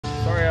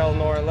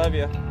I love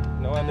you.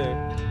 No, I do.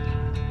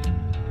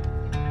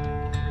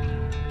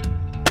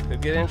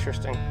 Could get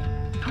interesting.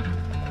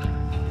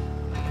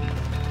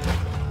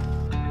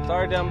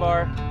 Sorry,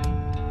 Dunbar.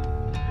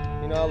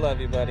 You know I love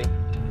you, buddy.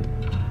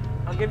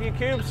 I'll give you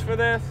cubes for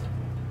this.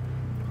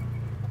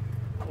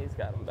 He's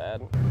got them bad.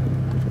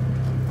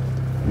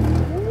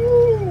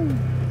 Woo!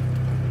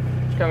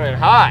 It's coming in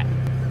hot.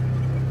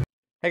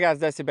 Hey guys,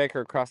 Dusty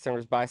Baker, Cross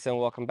Timbers Bison.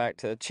 Welcome back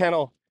to the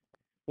channel.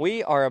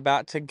 We are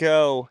about to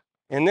go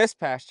in this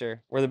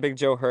pasture where the Big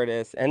Joe herd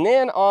is, and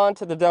then on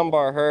to the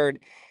Dunbar herd.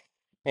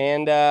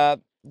 And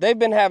they've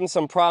been having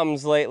some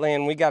problems lately,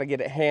 and we got to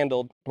get it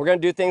handled. We're going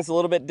to do things a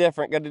little bit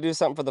different. Got to do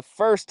something for the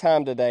first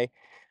time today.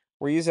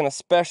 We're using a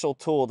special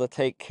tool to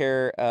take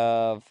care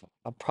of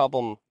a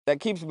problem that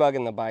keeps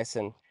bugging the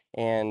bison,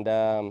 and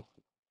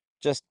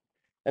just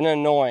an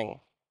annoying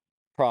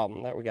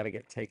problem that we got to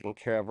get taken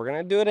care of. We're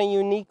going to do it in a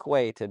unique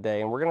way today,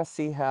 and we're going to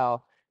see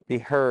how the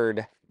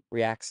herd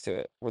reacts to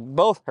it.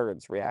 Both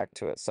herds react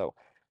to it. So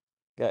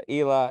got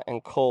Eli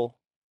and Cole,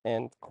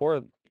 and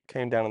Cora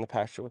came down in the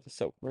pasture with us,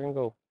 so we're going to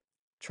go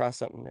try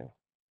something new.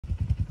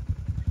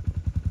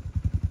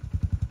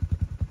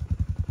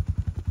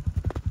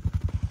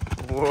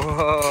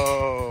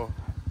 Whoa!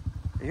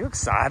 Are you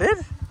excited?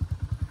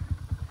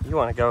 You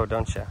want to go,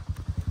 don't you?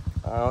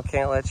 I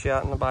can't let you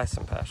out in the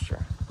bison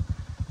pasture.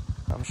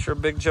 I'm sure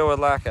Big Joe would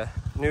like a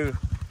new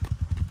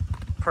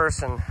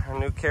person, a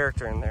new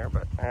character in there,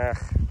 but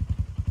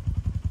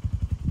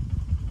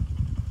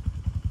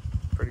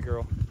pretty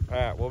girl. All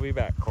right, we'll be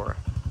back, Cora.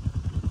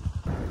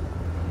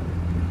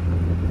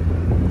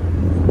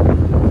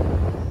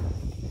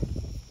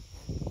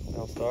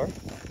 Star,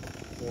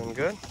 doing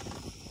good.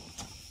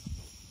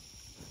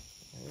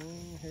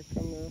 And here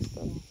come the rest of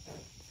them.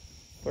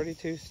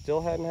 32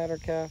 still hadn't had her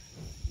calf.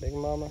 Big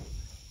Mama,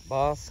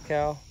 Boss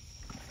cow.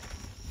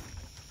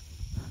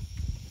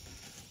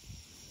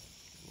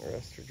 The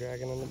rest are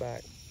dragging in the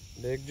back.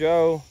 Big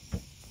Joe.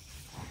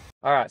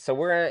 All right, so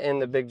we're in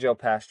the Big Joe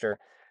pasture.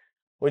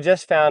 We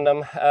just found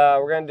them.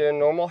 We're gonna do a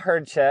normal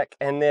herd check,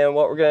 and then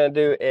what we're gonna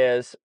do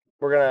is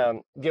we're gonna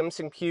give them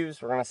some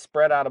cubes. We're gonna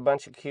spread out a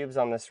bunch of cubes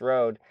on this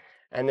road,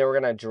 and then we're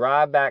gonna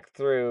drive back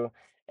through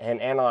and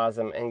analyze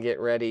them and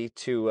get ready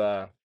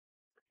to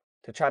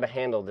try to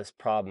handle this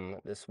problem,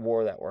 this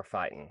war that we're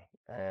fighting,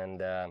 and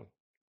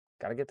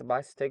gotta get the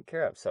bison taken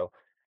care of. So,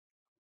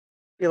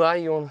 Eli,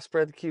 you want to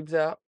spread the cubes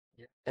out?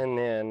 Yeah. And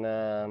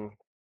then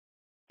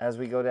as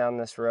we go down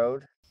this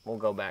road, we'll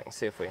go back and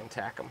see if we can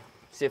attack them,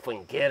 see if we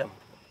can get them.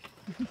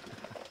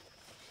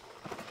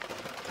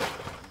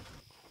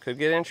 Could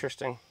get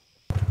interesting.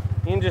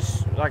 You can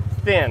just like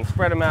thin,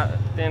 spread them out as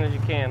thin as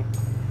you can.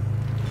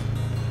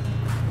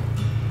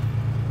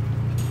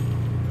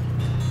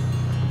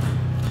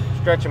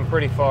 Stretch them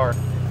pretty far.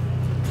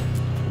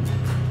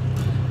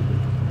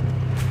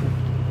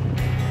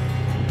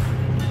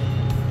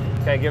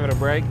 Okay, give it a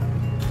break.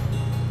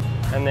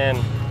 And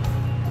then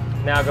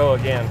now go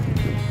again.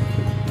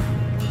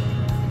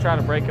 Try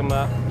to break them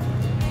up.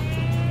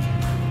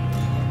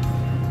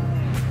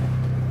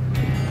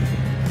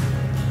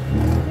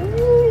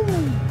 Woo!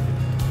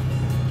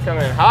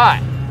 Coming in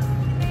hot.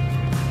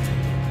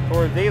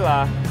 Towards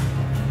Eli.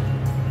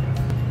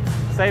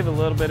 Save a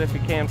little bit if you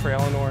can for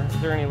Eleanor.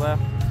 Is there any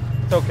left?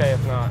 It's okay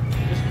if not.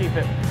 Just keep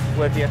it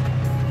with you.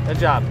 Good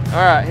job.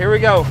 All right, here we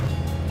go.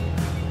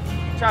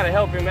 Try to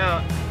help him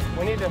out.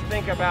 We need to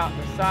think about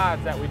the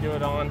sides that we do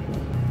it on.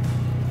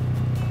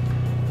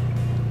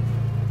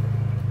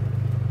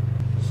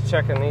 Just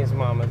checking these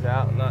mamas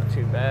out, not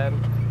too bad.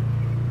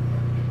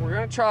 We're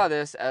gonna try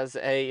this as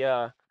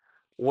a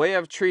way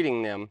of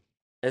treating them.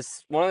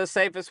 It's one of the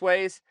safest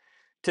ways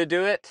to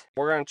do it.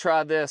 We're gonna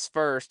try this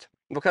first,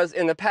 because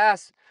in the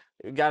past,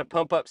 you've got a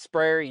pump up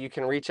sprayer, you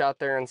can reach out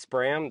there and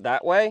spray them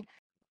that way.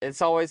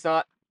 It's always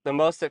not the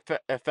most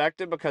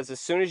effective, because as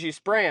soon as you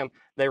spray them,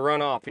 they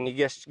run off and you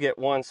just get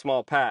one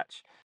small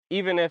patch,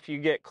 even if you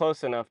get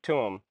close enough to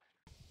them.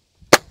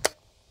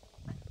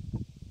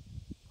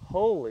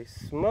 Holy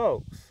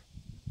smokes.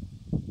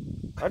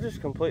 I just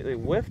completely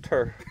whiffed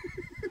her.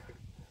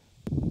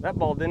 That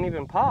ball didn't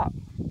even pop.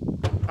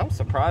 I'm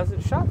surprised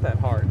it shot that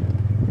hard.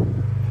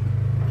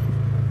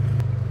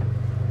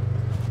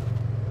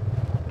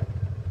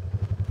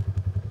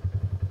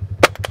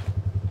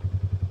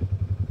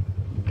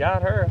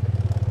 Got her.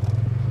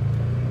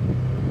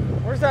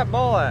 Where's that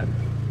ball at?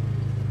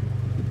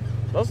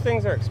 Those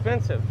things are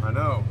expensive. I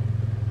know.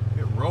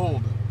 It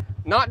rolled.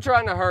 Not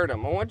trying to hurt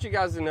them. I want you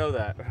guys to know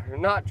that. We're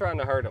not trying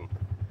to hurt them.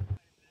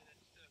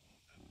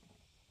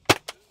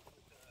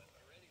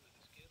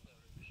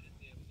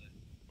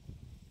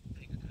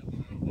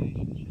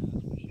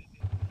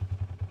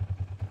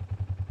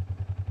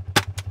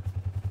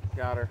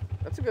 Got her.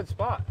 That's a good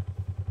spot.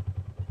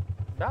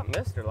 About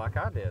missed her like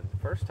I did the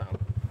first time.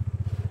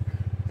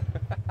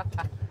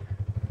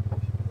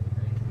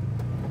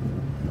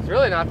 It's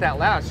really not that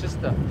loud. It's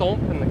just the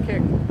thump and the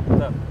kick,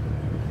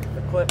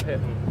 the clip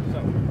hitting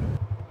something.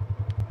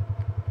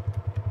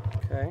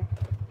 Okay.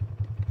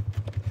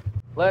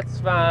 Let's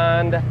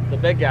find the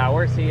big guy.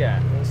 Where's he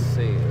at? Let's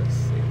see.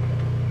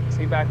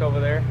 back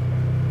over there.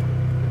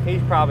 He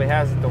probably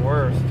has it the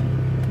worst.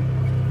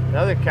 The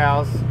other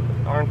cows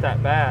aren't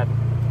that bad.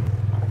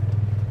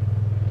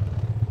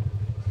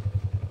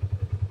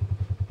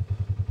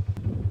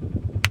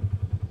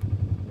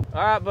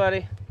 All right,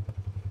 buddy.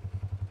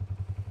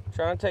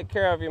 Trying to take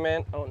care of you,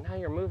 man. Oh, now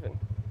you're moving.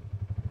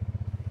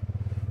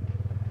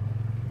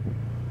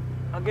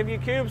 I'll give you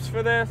cubes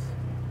for this.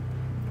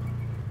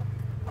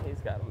 He's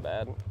got them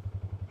bad.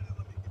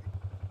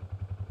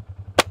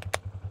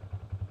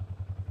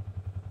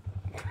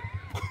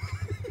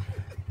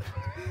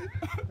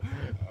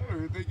 I don't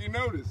even think you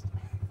noticed.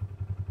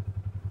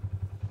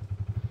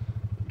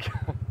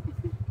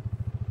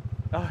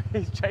 Oh,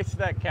 he's chasing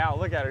that cow.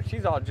 Look at her.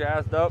 She's all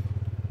jazzed up.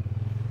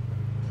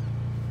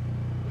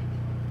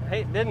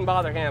 Hey, didn't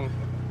bother him.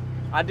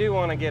 I do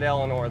want to get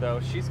Eleanor, though.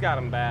 She's got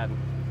him bad.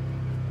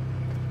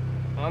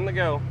 On the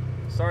go.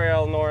 Sorry,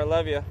 Eleanor. I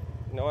love you.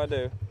 You know I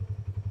do.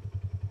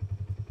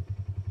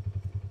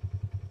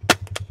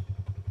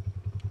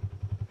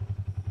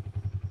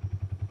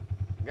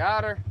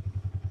 Got her.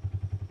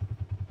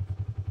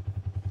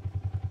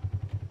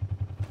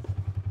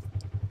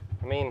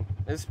 I mean,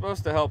 it's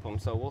supposed to help him,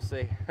 so we'll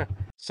see.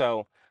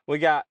 So we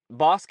got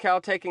Boss Cow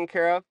taken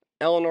care of,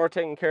 Eleanor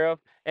taken care of,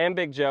 and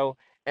Big Joe.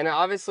 And it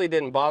obviously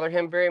didn't bother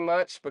him very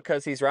much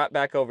because he's right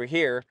back over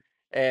here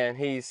and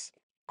he's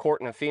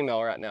courting a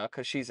female right now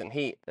because she's in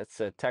heat. That's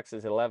a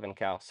Texas 11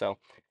 cow. So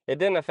it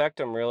didn't affect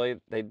him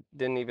really. They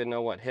didn't even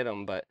know what hit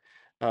him, but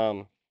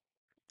so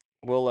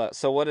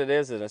what it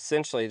is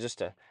essentially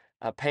just a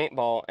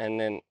paintball, and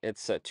then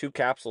it's 2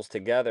 capsules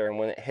together, and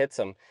when it hits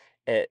them,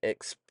 it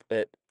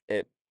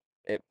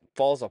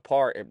falls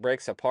apart, it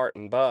breaks apart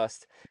and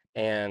busts,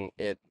 and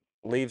it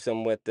leaves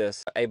them with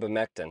this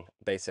abamectin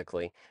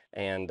basically,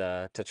 and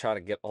to try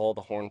to get all the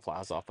horn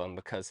flies off them,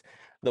 because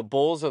the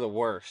bulls are the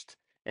worst.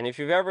 And if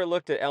you've ever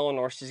looked at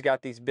Eleanor, she's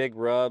got these big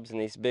rubs and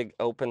these big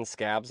open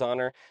scabs on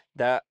her.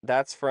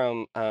 That's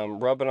from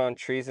rubbing on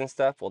trees and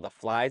stuff. Well, the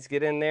flies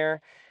get in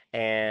there,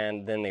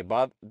 and then they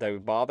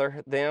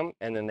bother them,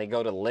 and then they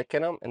go to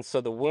licking them, and so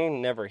the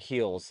wound never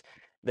heals.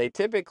 They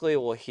typically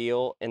will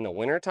heal in the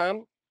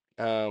wintertime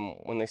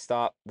when they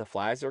stop, the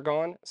flies are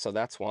gone, so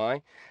that's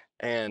why.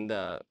 And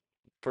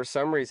for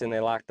some reason they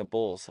like the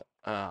bulls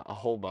a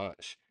whole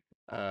bunch.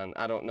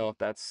 I don't know if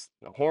that's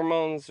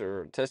hormones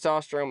or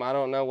testosterone. I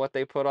don't know what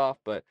they put off,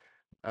 but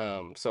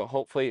so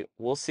hopefully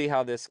we'll see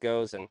how this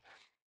goes. And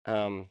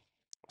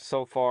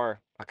so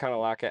far I kind of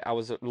like it. I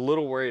was a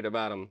little worried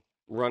about them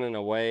running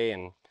away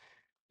and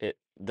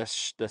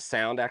the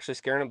sound actually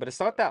scaring them, but it's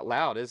not that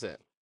loud, is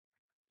it?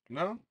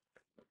 No?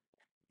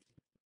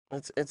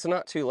 It's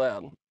not too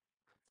loud.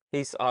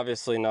 He's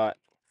obviously not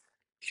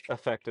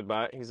affected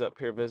by it. He's up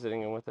here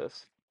visiting with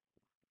us.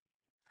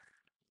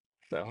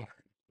 So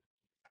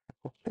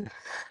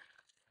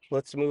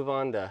let's move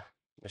on to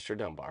Mr.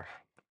 Dunbar.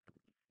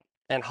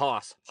 And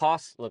Haas.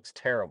 Haas looks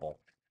terrible.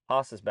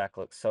 Haas's back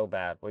looks so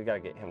bad. We got to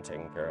get him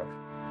taken care of.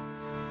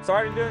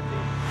 Sorry to do it to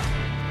you.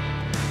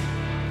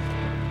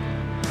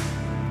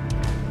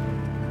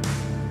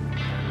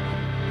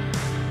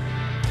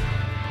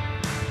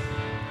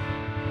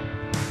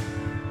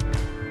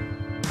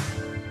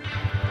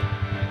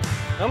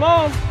 Come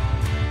on.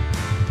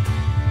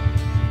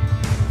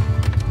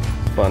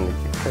 It's fun to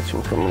catch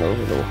him coming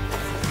over the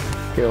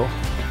hill.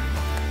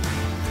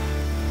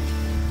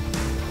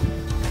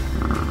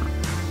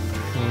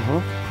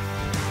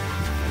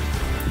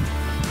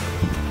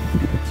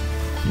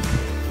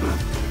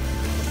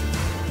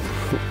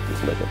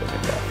 Look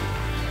at that.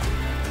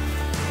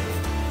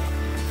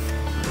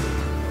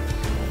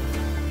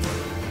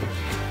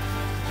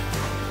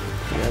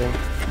 You got him?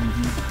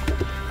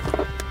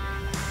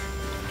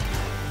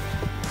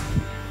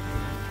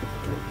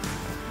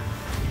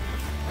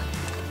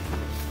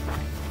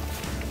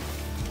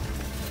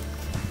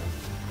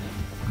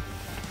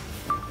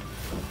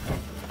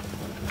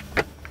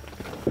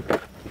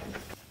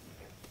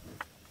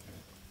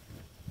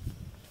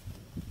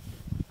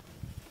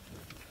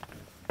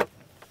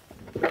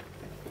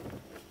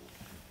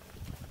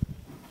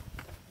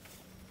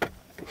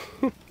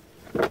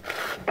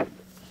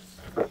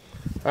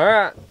 All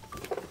right,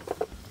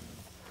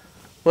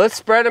 let's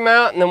spread them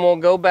out and then we'll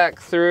go back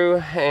through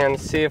and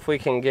see if we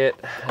can get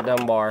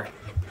Dunbar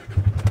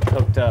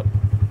hooked up.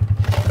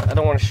 I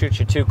don't want to shoot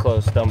you too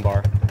close,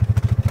 Dunbar.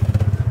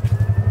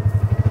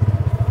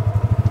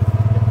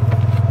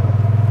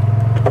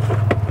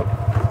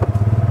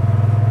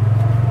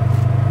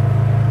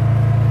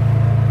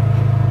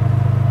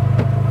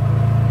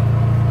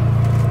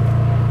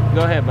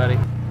 Go ahead, buddy.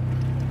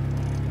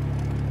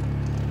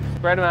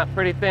 Spread them out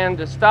pretty thin.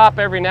 Just stop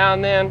every now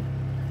and then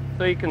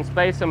so you can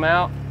space them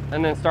out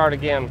and then start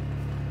again.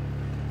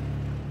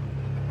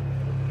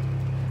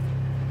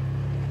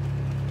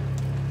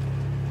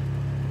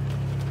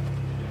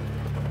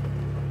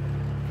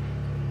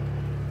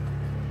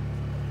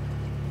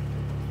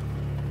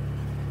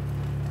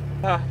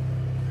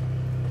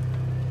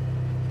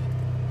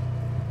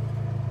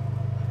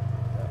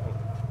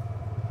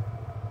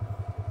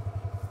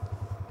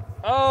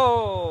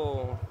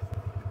 Oh,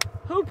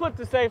 who put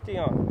the safety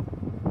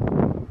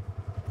on.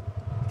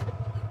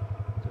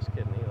 Just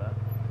kidding, Eli.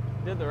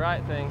 Did the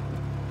right thing.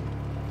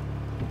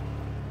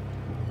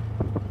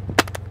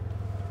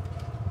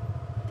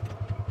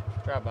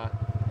 Drive by.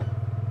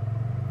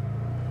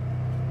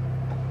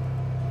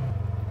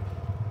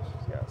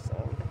 She's got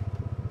some.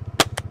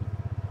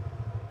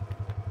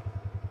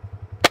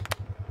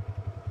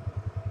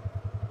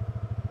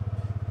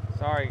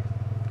 Sorry.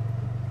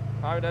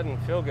 Probably doesn't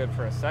feel good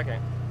for a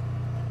second.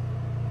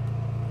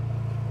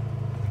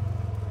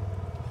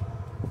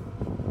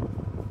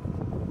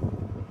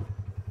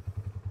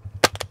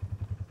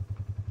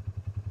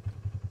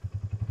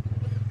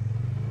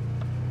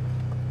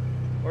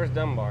 Where's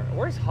Dunbar?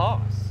 Where's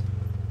Haas?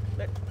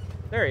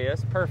 There he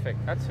is.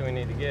 Perfect. That's who we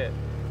need to get.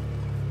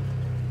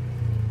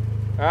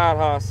 All right,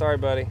 Haas. Sorry,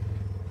 buddy.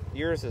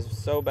 Yours is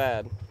so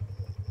bad.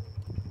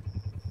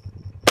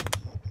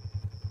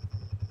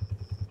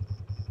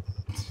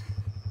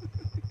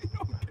 You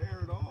don't care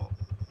at all.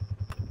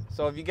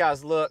 So if you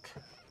guys look,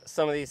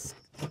 some of these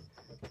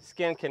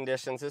skin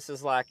conditions, this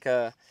is like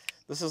I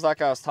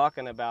was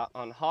talking about.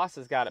 On Haas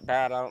has got it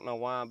bad. I don't know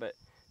why, but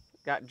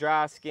got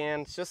dry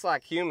skin. It's just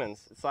like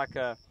humans. It's like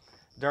a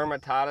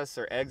dermatitis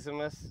or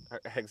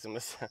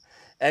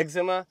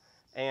eczema,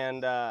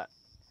 and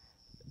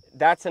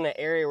that's in an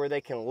area where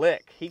they can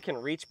lick. He can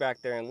reach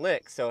back there and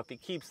lick. So if he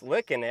keeps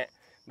licking it,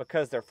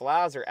 because their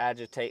flies are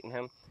agitating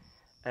him,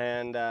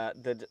 and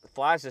the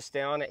flies just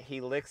stay on it, he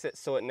licks it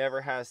so it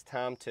never has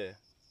time to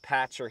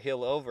patch or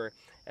heal over,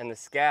 and the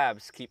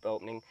scabs keep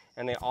opening.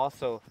 And they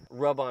also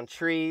rub on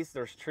trees.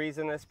 There's trees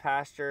in this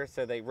pasture,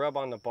 so they rub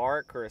on the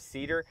bark or a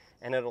cedar,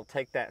 and it'll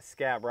take that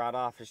scab right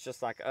off. It's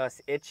just like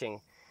us itching,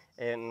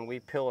 and we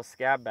peel a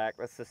scab back.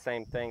 That's the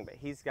same thing, but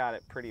he's got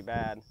it pretty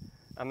bad.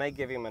 I may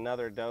give him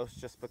another dose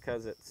just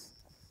because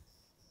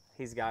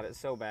he's got it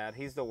so bad.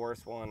 He's the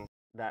worst one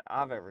that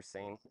I've ever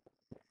seen.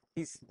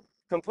 He's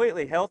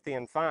completely healthy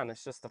and fine.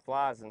 It's just the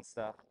flies and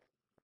stuff.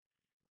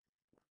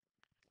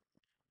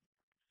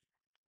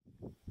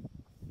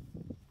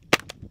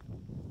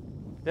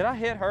 Did I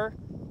hit her?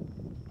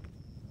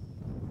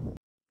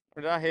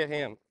 Or did I hit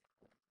him?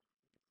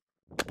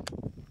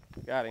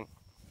 Got him.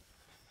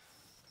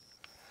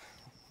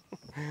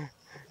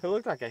 It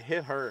looked like I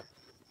hit her.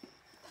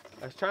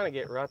 I was trying to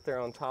get right there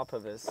on top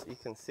of his. You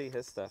can see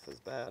his stuff is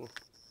bad.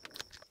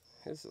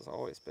 His has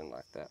always been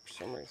like that for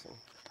some reason.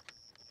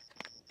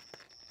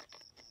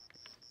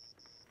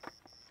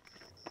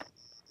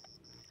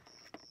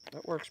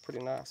 That works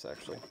pretty nice,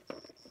 actually.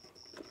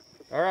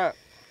 All right,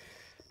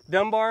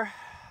 Dunbar.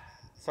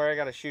 Sorry I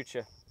gotta shoot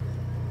you.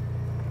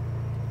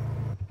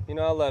 You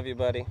know I love you,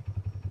 buddy.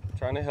 I'm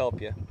trying to help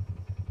you.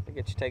 I'll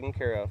get you taken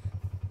care of.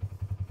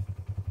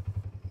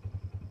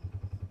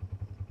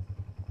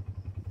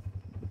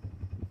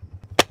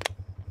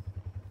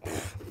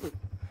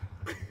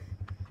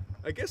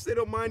 I guess they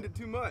don't mind it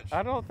too much.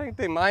 I don't think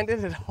they mind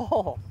it at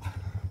all.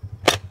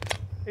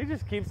 He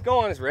just keeps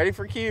going. He's ready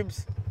for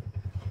cubes.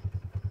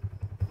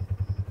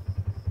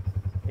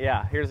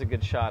 Yeah, here's a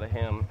good shot of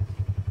him.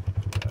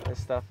 This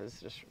stuff is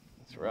just,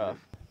 it's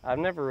rough. I've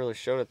never really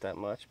showed it that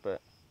much,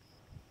 but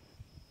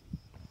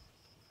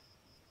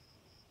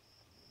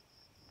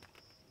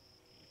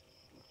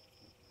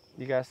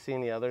you guys see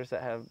any others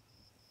that have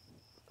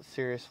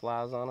serious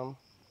flies on them?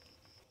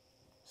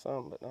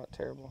 Some, but not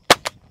terrible.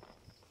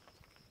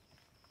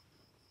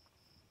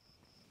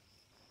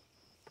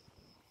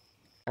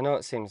 I know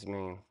it seems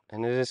mean,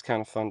 and it is kind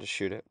of fun to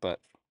shoot it, but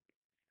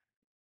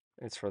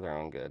it's for their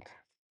own good.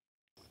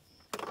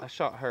 I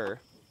shot her.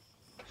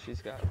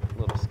 She's got a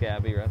little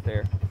scabby right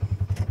there.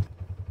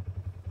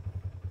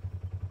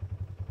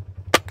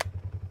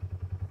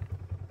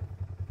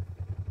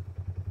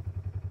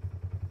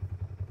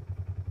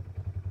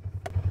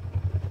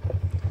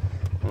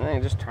 And then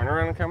you just turn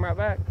around and come right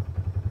back.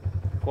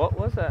 What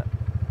was that?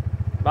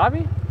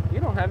 Bobby, you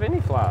don't have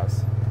any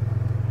flies.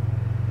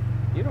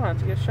 You don't have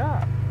to get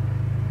shot.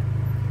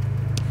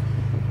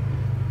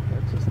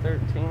 That's just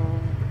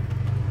 13.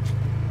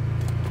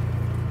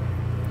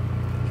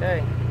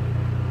 Okay.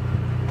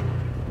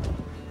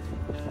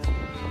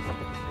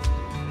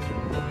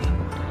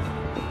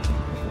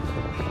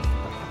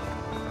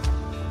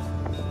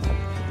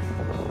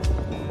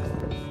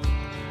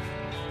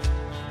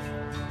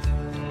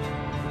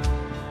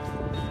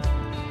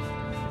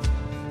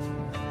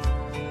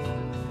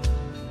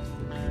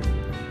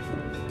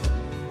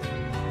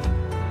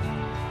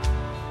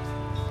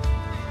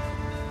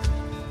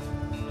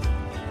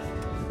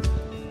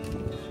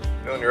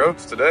 Feeling your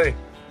oats today.